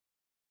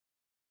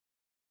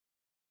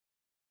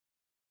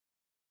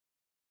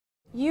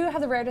You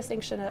have the rare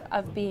distinction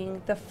of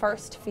being the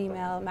first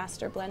female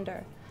master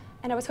blender,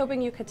 and I was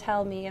hoping you could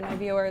tell me and my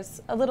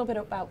viewers a little bit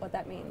about what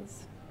that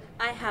means.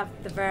 I have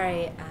the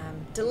very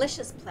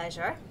delicious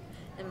pleasure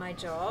in my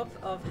job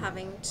of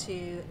having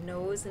to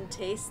nose and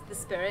taste the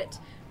spirit,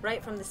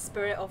 right from the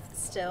spirit of the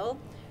still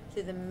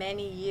through the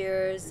many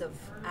years of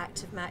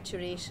active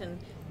maturation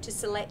to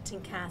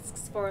selecting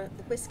casks for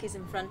the whiskies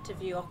in front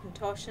of you,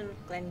 Auchentoshan,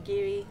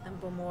 Glengarry and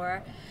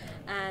Bowmore,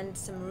 and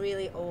some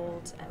really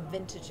old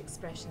vintage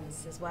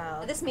expressions as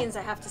well. This means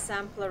I have to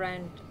sample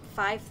around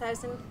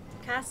 5,000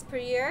 casks per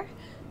year,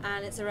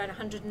 and it's around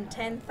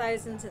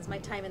 110,000 since my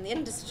time in the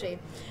industry.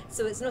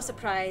 So it's no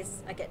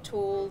surprise I get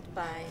told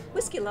by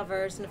whiskey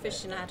lovers and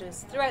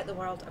aficionados throughout the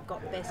world I've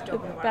got the best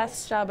job in the world.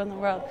 Best job in the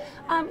world.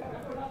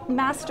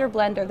 Master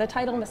blender, the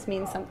title must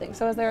mean something.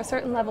 So is there a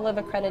certain level of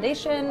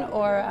accreditation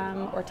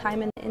or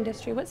time in the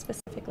industry? What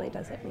specifically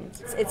does it mean?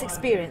 It's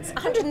experience.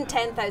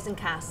 110,000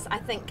 casks I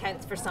think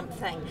counts for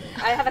something.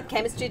 I have a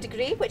chemistry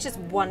degree, which is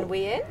one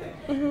way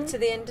in to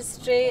the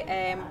industry,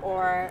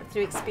 or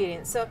through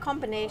experience. So a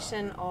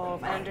combination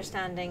of an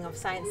understanding of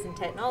science and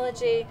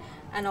technology,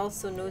 and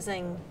also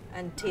nosing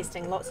and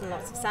tasting lots and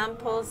lots of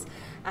samples.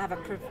 I have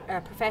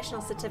a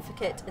professional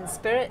certificate in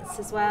spirits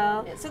as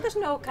well. So there's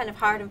no kind of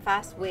hard and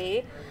fast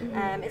way.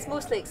 It's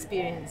mostly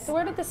experience. So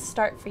where did this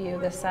start for you,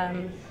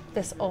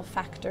 this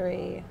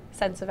olfactory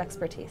sense of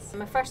expertise?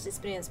 My first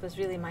experience was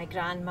really my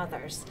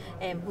grandmother's,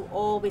 who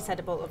always had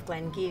a bottle of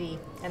Glengarry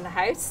in the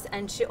house,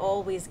 and she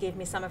always gave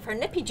me some of her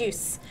nippy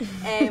juice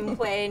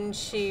when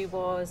she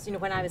was,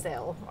 when I was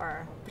ill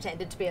or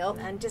pretended to be ill,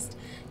 and just,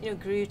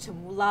 grew to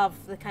love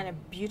the kind of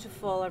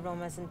beautiful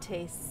aromas and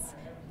tastes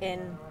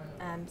in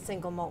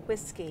single malt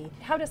whiskey.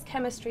 How does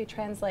chemistry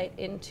translate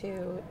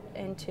into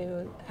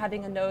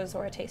having a nose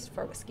or a taste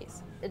for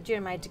whiskies?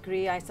 During my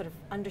degree, I sort of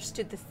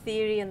understood the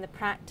theory and the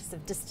practice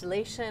of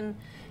distillation,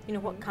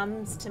 what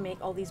comes to make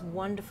all these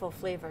wonderful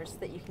flavours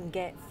that you can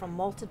get from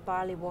malted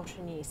barley, water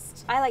and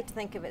yeast. I like to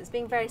think of it as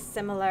being very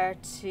similar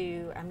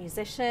to a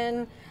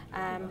musician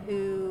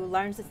who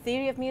learns the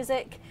theory of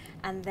music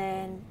and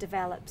then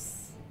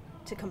develops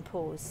to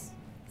compose.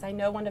 I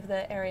know one of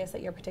the areas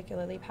that you're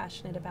particularly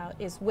passionate about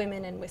is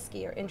women in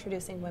whiskey, or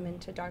introducing women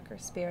to darker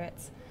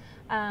spirits.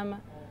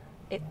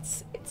 It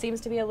seems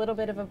to be a little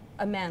bit of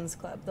a man's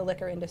club, the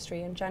liquor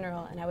industry in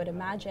general, and I would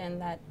imagine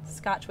that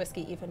Scotch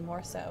whiskey even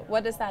more so.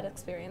 What has that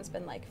experience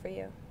been like for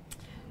you?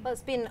 Well,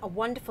 it's been a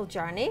wonderful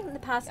journey in the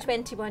past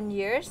 21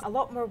 years. A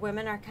lot more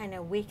women are kind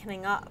of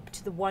wakening up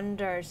to the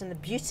wonders and the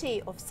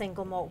beauty of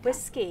single malt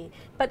whiskey.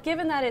 But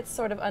given that it's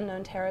sort of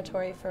unknown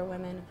territory for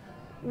women,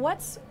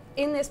 what's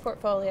in this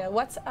portfolio,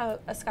 what's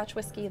a Scotch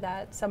whiskey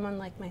that someone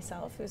like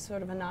myself, who's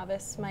sort of a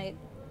novice, might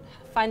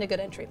find a good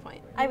entry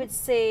point? I would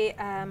say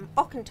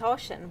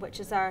Auchentoshan,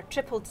 which is our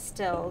triple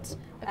distilled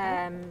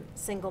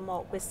single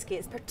malt whiskey.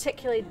 It's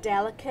particularly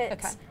delicate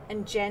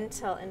and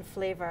gentle in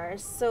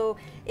flavours. So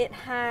it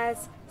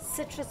has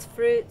citrus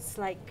fruits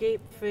like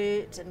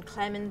grapefruit and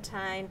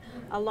clementine,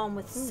 along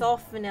with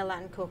soft vanilla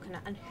and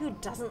coconut. And who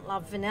doesn't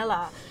love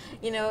vanilla?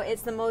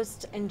 It's the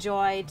most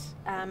enjoyed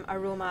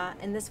aroma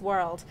in this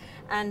world.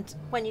 And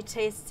when you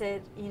taste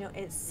it,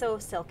 it's so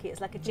silky.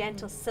 It's like a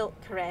gentle silk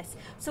caress.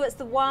 So it's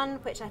the one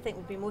which I think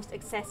would be most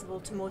accessible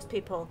to most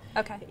people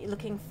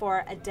looking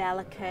for a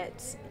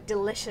delicate,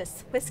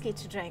 delicious whiskey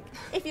to drink.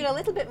 If you're a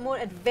little bit more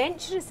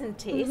adventurous in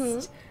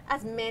taste,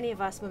 as many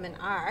of us women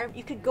are,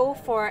 you could go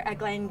for a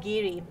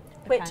Glengarry,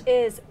 which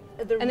is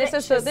the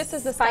richest, this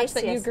is the Scotch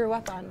that you grew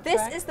up on, This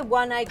correct? is the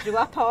one I grew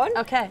up on.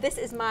 This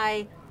is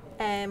my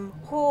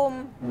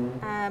home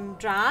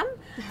dram,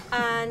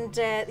 and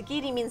the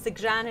Garry means the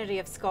granary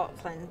of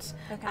Scotland,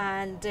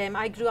 and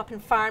I grew up in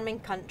farming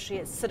country.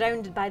 It's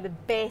surrounded by the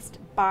best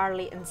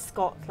barley in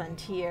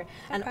Scotland here,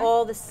 and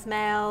all the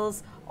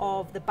smells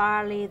of the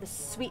barley, the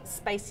sweet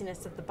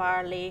spiciness of the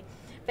barley,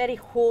 very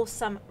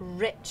wholesome,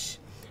 rich,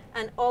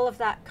 and all of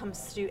that comes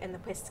through in the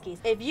whiskies.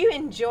 If you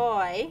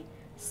enjoy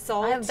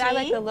salty, I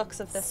like the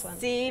looks of this one,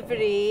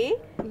 savoury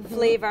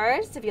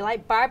flavours, if you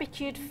like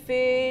barbecued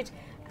food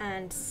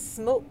and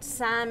smoked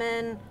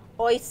salmon,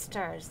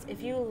 oysters,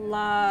 if you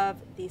love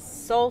these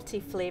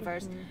salty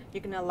flavours,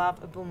 you're going to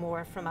love a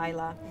Bowmore from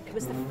Islay. It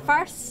was the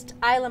first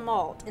Islay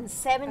malt in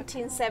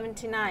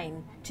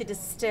 1779 to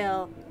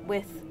distill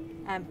with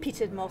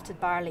peated malted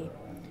barley.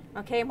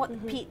 And what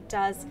the peat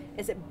does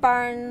is it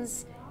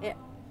burns, it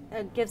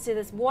gives you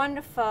this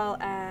wonderful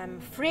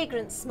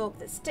fragrant smoke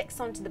that sticks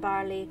onto the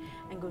barley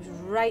and goes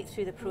right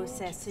through the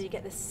process, so you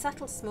get this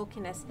subtle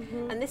smokiness,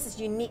 and this is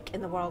unique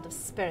in the world of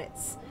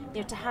spirits.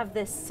 To have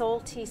this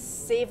salty,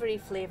 savoury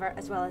flavour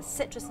as well as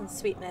citrus and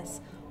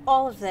sweetness,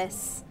 all of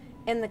this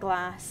in the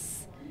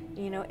glass,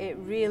 it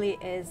really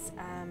is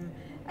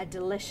a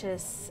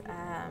delicious,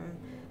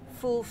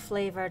 full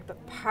flavoured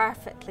but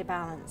perfectly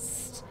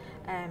balanced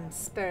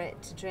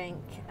spirit to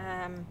drink.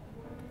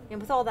 And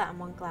with all that in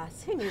one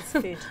glass, who needs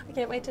food? I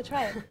can't wait to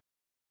try it.